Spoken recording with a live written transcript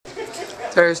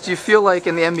Darius, do you feel like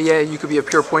in the NBA you could be a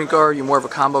pure point guard? You more of a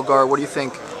combo guard? What do you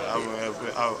think?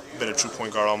 I've been a true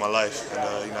point guard all my life,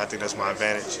 and I think that's my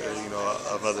advantage.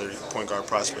 Of other point guard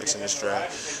prospects in this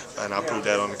draft, and I proved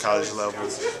that on the college level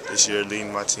this year,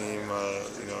 leading my team.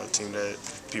 A team that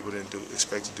people didn't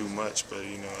expect to do much, but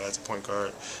as a point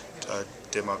guard, I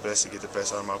did my best to get the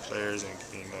best out of my players and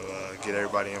get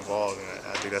everybody involved. And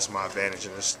I think that's my advantage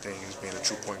in this thing, is being a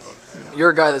true point guard. You're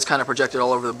a guy that's kind of projected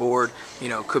all over the board.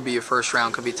 Could be a first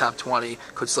round, could be top 20,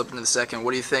 could slip into the second.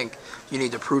 What do you think you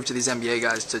need to prove to these NBA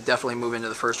guys to definitely move into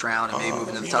the first round and maybe move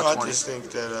into the top 20? I just think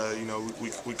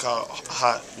that we caught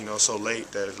hot so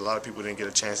late that a lot of people didn't get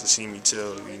a chance to see me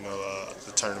till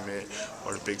the tournament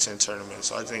or the Big Ten tournament.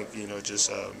 So I think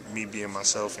just me being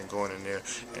myself and going in there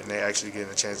and they actually getting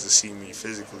a chance to see me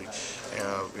physically,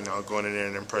 and going in there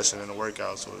and impressing in the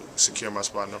workouts will secure my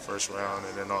spot in the first round,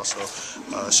 and then also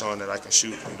showing that I can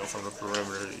shoot from the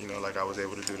perimeter like I was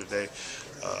able to do today,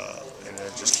 and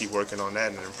then just keep working on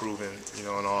that and improving in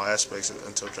all aspects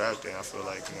until draft day. I feel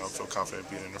like I feel confident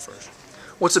being in the first.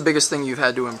 What's the biggest thing you've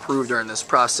had to improve during this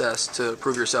process to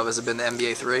prove yourself? Has it been the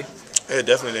NBA 3? Yeah,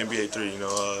 definitely the NBA 3. You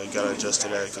got to adjust to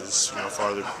that because it's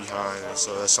farther behind, and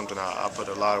so that's something I put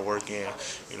a lot of work in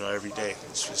every day.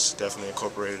 It's just definitely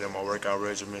incorporated in my workout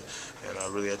regimen, and I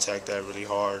really attack that really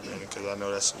hard, because I know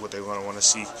that's what they're going to want to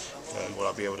see. Will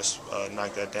I be able to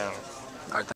knock that down? All right.